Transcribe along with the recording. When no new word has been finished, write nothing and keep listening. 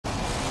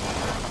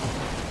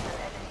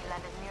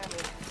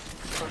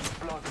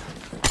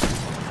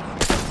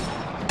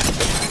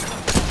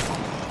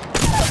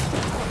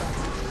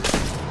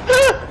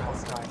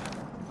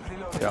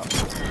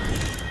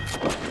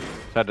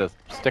Had to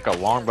stick a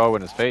longbow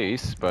in his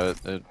face, but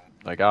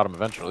I got him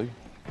eventually.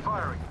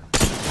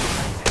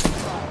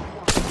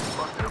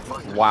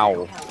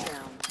 Wow.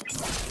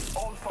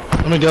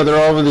 Oh my god, they're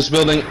all over this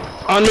building.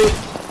 On me!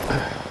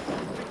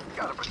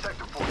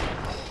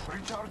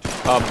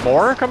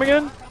 More coming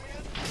in?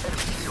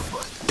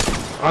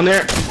 On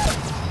there!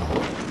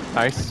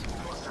 Nice.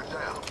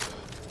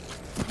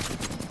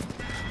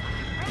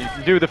 You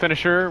can do the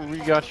finisher, we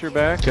got your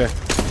back. Okay.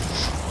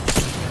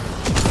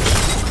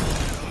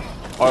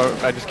 Oh,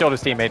 I just killed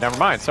his teammate, never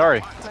mind,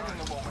 sorry.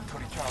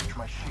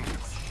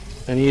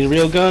 I need a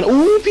real gun.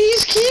 Ooh,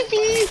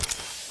 peacekeeping!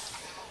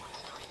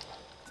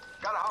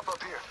 Gotta hop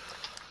up here.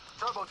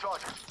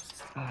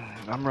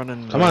 Turbocharger. I'm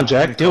running. Come on,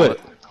 Jack, do it.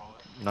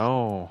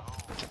 No.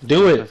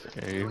 Do it.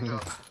 Okay.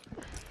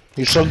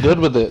 You're so good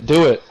with it.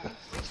 Do it.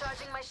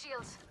 Recharging my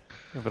shields.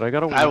 Yeah, but I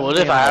gotta. I would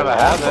if I have a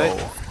Havoc.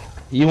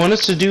 You want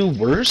us to do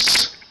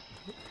worse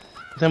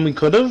than we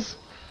could have?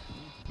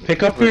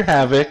 Pick up your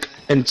Havoc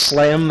and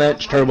slam that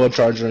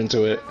turbocharger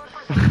into it.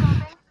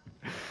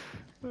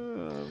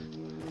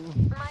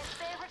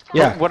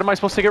 Yeah. What am I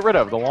supposed to get rid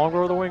of? The longbow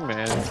or the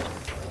wingman?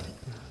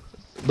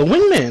 The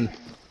wingman.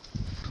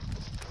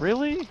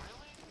 Really?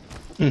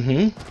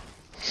 Mm-hmm.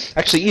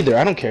 Actually, either.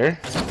 I don't care.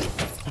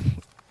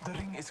 The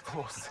ring is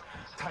close.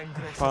 Time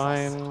to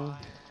Fine.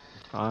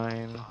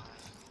 Fine.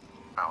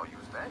 I'll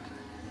use that.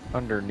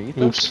 Underneath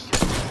Oops. it?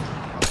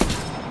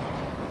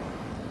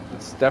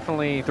 It's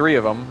definitely 3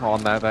 of them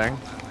on that thing.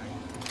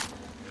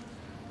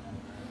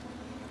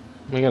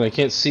 Oh my god, I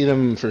can't see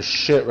them for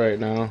shit right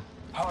now.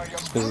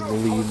 Because of the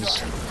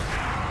leaves.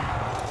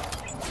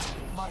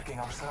 Marking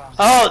our surroundings.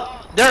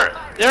 Oh, they're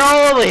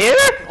all over here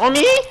on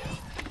me.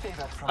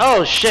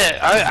 Oh shit!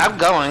 I'm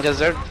going because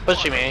they're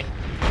pushing me.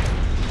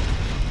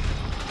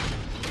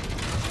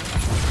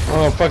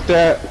 Oh, fuck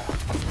that.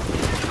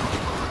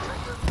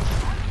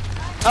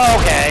 Oh,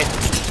 okay.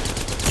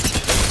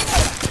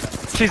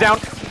 She's down.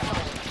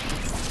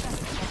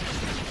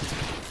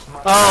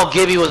 Oh,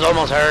 Gibby was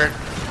almost hurt.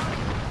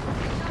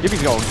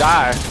 Gibby's gonna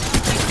die.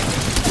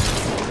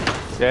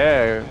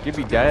 Yeah,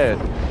 Gibby dead.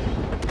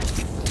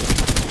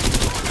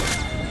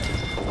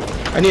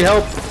 I need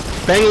help.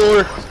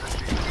 Bangalore.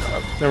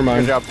 Never Good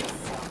mind. job.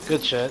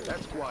 Good shit.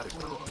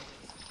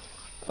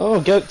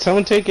 Oh,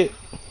 someone take it.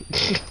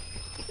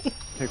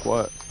 Take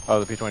what?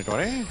 Oh, the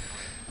P2020?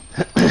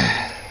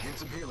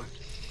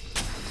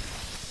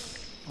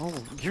 Oh,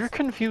 you're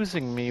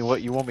confusing me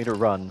what you want me to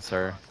run,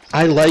 sir.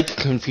 I like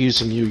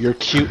confusing you. You're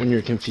cute when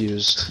you're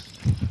confused.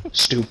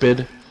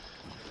 Stupid.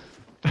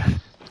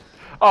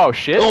 Oh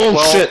shit. Oh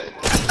well, shit.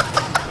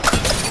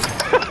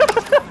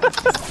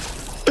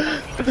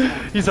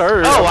 He's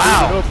hurt. Oh, I'm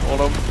wow. beating up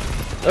on him.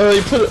 Oh,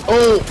 you put it.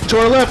 Oh, to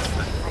our left.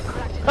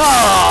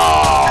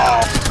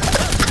 Oh!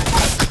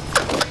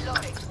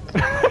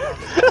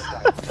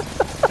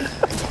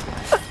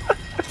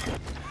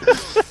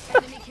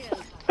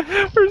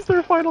 Where's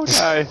their final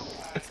guy?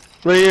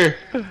 Right here.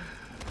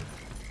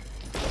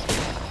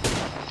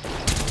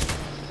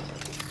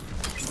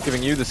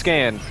 Giving you the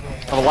scan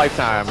of a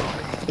lifetime.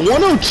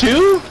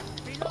 102?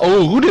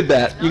 Oh, who did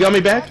that? You got me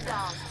back?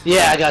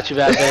 Yeah, I got you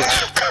back,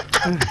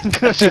 bitch.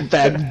 Got you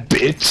back,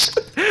 bitch.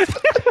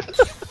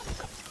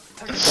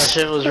 That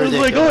shit was I was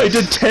ridiculous. like, oh, I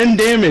did 10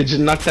 damage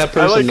and knocked that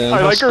person down.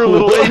 I like How her cool.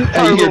 little- And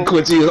her you hear little-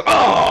 Quincy goes,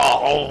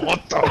 oh,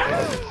 what the?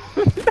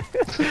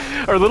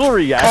 Our little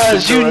reaction.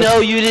 Cause you know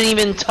you didn't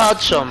even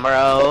touch him,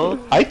 bro.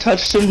 I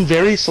touched him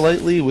very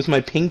slightly with my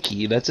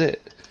pinky. That's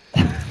it.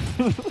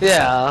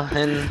 Yeah,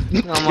 and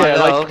I'm like, Yeah,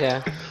 oh, like-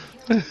 okay.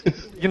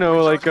 You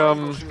know, like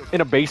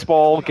in a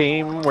baseball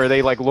game where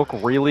they like look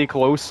really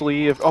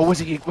closely. If was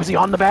he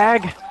on the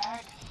bag?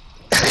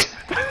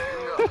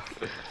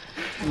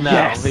 No,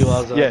 Yes. he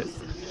wasn't. Yes.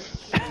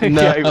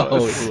 No, Yeah, he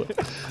was.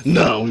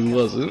 no, he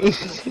wasn't.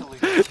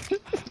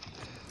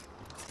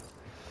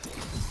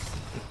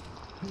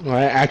 Well,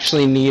 I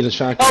actually need a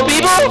shotgun. Oh,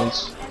 people!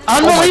 Once.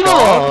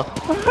 Unbelievable!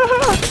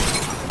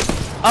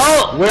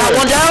 Oh, Where? got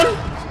one down?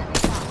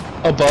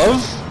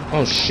 Above?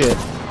 Oh shit!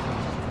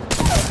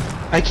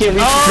 I can't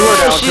reach. Oh,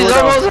 down, she's two are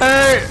down. almost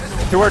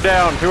hurt! 2 are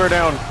down. 2 are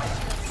down.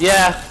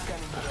 Yeah.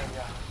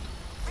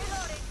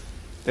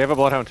 They have a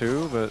bloodhound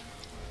too, but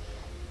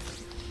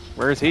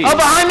where is he? Oh,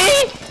 behind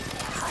me!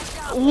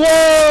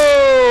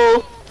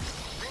 Whoa!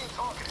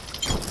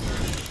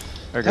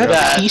 There we That go.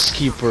 That-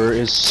 peacekeeper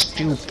is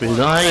stupid.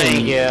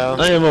 Thank you.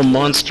 I am a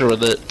monster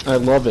with it. I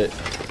love it.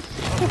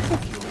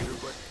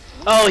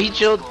 Oh, he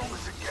chilled.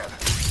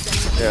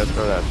 Yeah,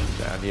 throw that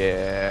down.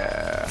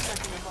 Yeah.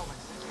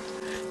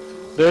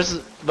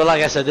 But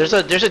like I said, there's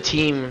a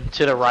team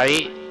to the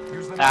right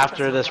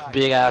after this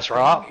big ass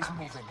rock,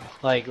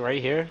 like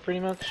right here, pretty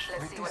much.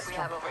 Let's see what we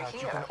have over You can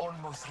here.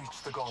 almost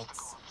reach the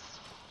gods.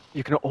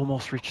 You can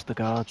almost reach the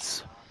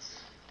gods.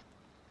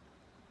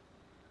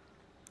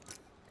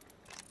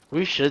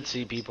 We should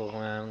see people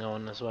when I'm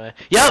going this way.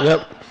 Yep.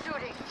 Yep.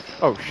 Shooting.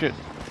 Oh shit.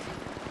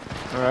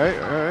 All right.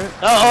 All right.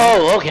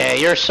 Oh, okay.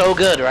 You're so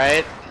good,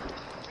 right?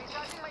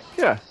 Recharging my shields.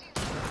 Yeah.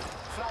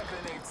 Flag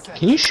grenade set.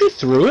 Can you shoot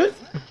through it?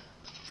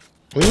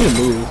 We need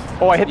to move.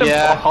 Oh, I hit them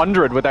Yeah.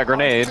 100 with that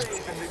grenade.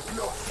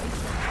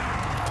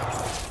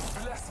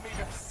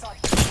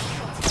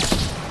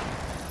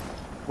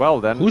 Well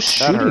then, Who's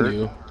that shooting hurt.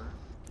 you?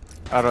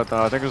 I don't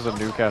know. I think it was a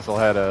Newcastle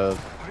had a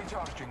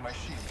Recharging my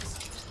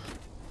shields.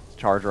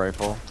 charge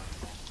rifle.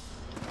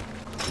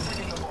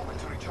 Taking a moment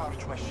to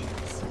recharge my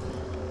shields.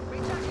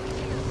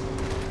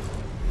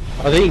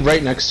 Are they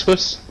right next to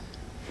us?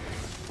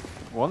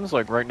 One's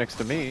like right next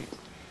to me.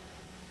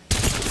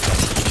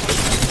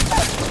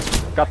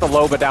 Got the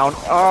Loba down.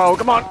 Oh,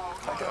 come on!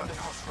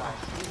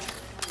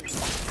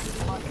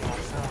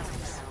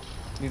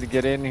 Need to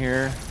get in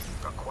here.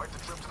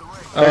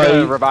 They're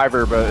gonna revive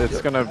her, but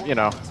it's gonna, you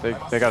know, they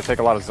gotta take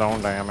a lot of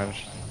zone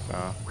damage.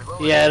 So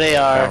Yeah, they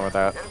down are. with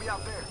that.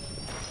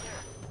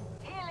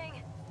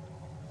 Healing.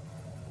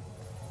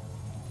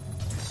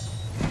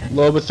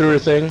 Loba through her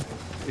thing.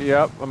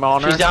 Yep, I'm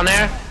on her. She's down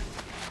there.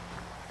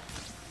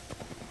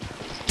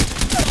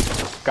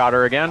 Got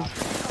her again.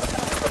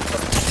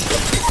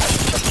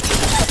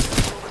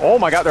 Oh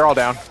my god, they're all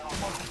down.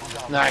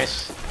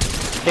 Nice.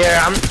 Here,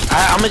 I'm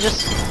gonna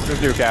just.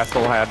 This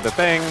Newcastle had the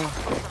thing.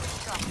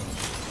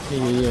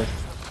 Yeah.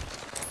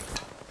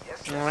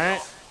 All right.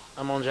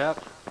 I'm on Jack.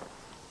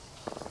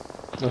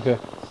 Okay.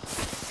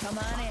 Come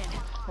on in.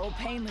 Old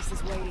Painless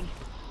is waiting.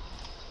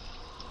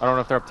 I don't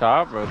know if they're up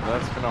top, but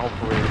that's gonna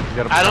hopefully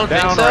get them I don't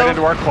think down so. right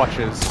into our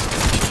clutches.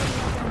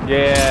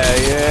 Yeah,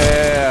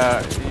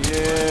 yeah,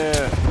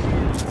 yeah.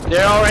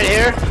 They're all right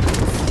here.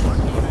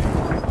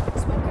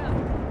 Smoke out.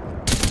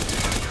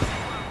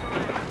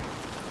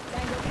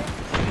 Tango hit.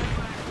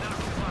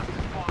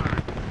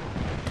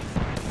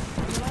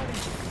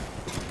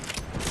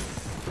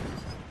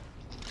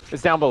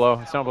 It's down below.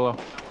 It's down below.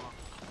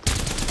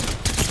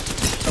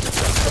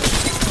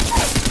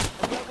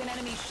 Broken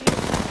enemy shield.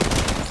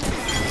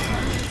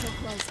 So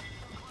close.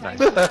 Nice.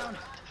 Down.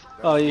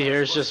 All you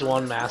hear is just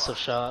one massive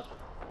shot.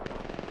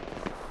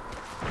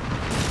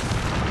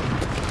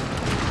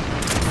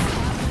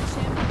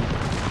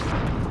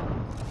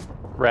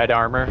 Red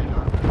armor.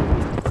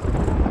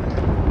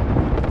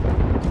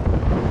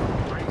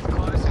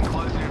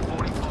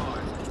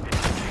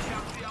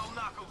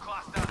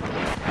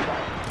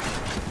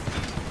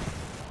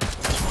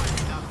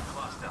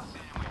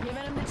 Giving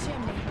him the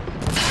chimney.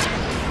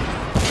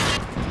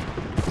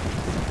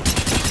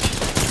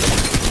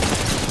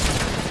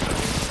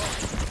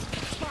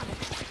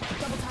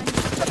 Double time.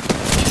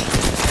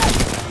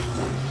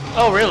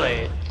 Oh,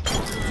 really?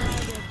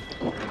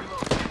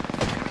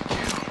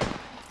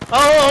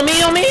 Oh,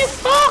 me,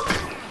 fuck!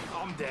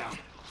 I'm down.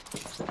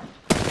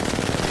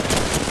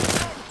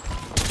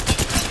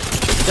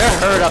 They're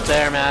hurt up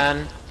there,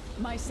 man.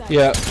 My side.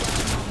 Yeah.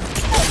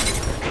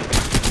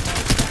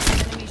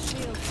 Enemy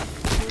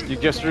shield. You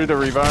just threw the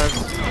revive.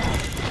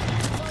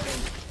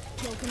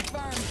 Kill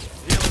confirmed.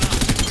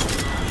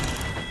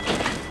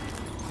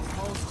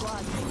 Whole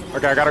squad taking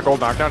Okay, I got a gold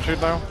knockdown shoot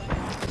though.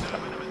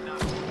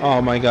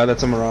 Oh my god,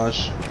 that's a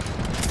mirage.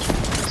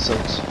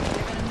 Sucks.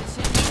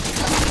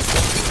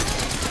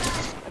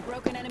 a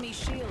broken enemy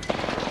shield.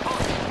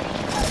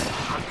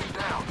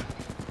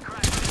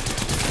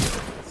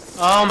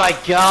 Oh my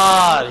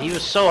god, he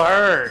was so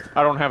hurt.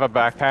 I don't have a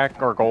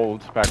backpack or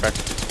gold backpack.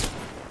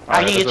 I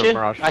Alright, can this get is you.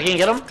 Mirage. I can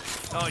get him.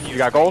 You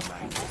got gold?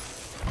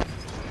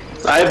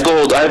 I have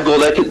gold. I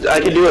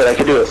can do it. I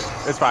can do it.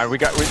 It's fine.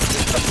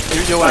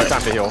 You'll have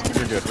time to heal.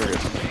 You're good. We're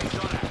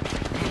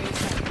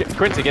good.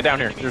 Quincy, get down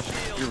here. You're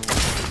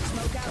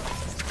Smoke out.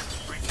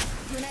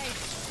 Grenade.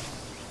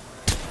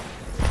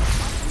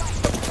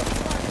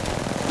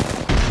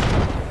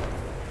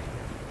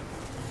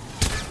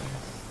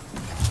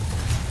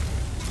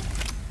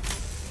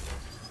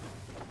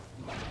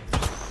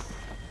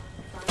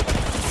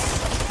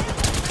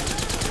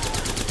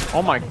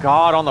 oh my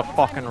god, on the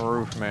fucking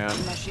roof, man.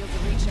 My shield to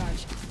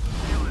recharge.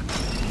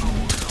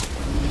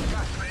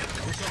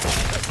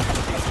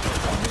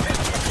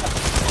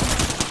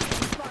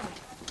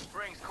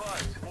 Rings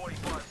close.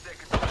 45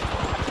 seconds.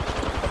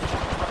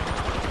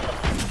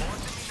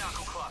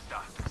 Knuckle cluster.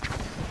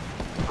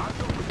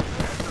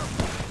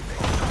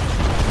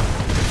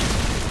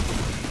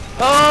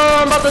 Oh,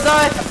 I'm about to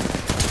die.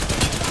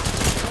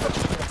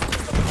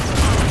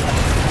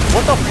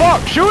 What the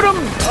fuck? Shoot him!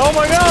 Oh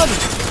my god!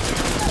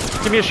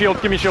 Give me a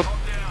shield. Give me a shield.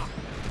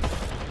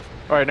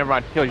 Alright, never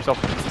mind. Heal yourself.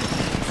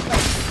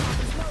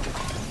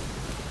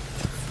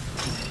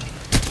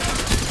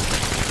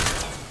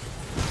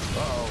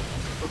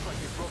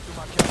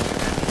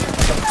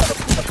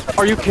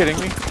 Are you kidding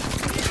me?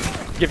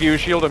 Give you a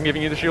shield. I'm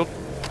giving you the shield.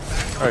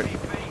 Alright.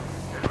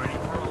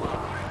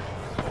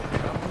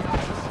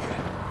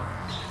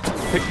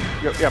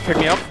 Pick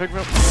me up. Pick me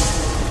up.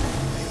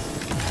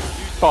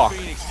 Fuck.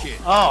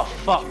 Oh,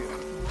 fuck.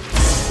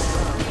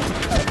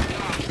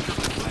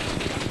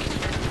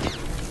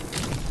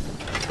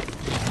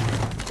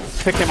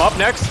 Pick him up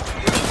next.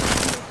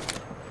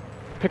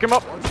 Pick him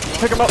up.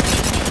 Pick him up.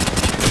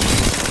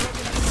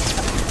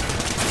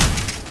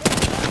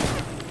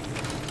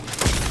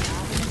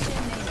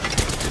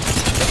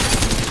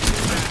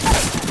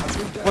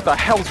 What the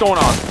hell's going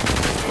on?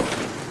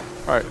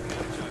 Alright.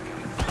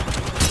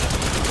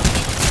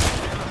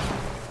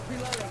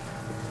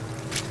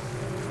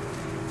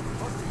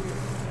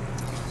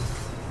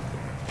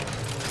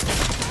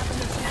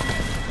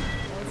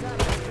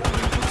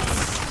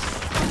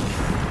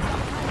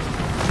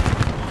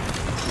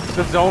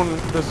 The zone,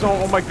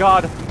 oh my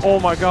god, oh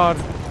my god,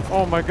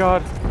 oh my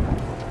god.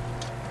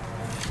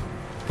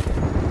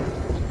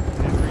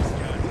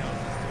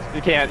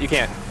 You can't,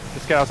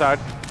 just get outside.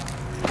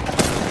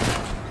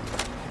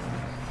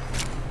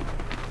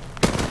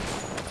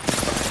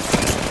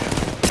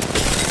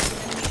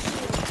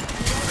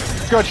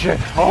 Good shit,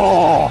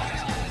 oh!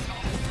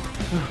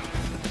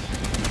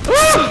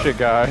 Good shit,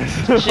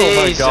 guys. Oh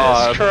my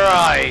god. Jesus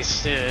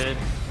Christ, dude.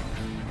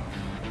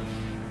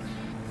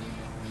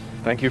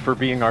 Thank you for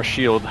being our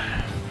shield.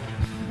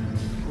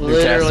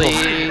 Literally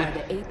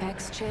The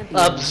Apex champion.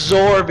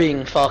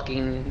 absorbing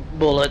fucking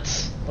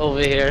bullets over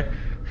here.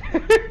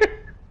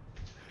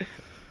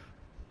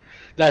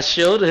 That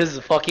shield, his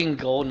fucking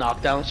gold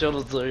knockdown shield,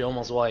 was literally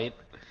almost white.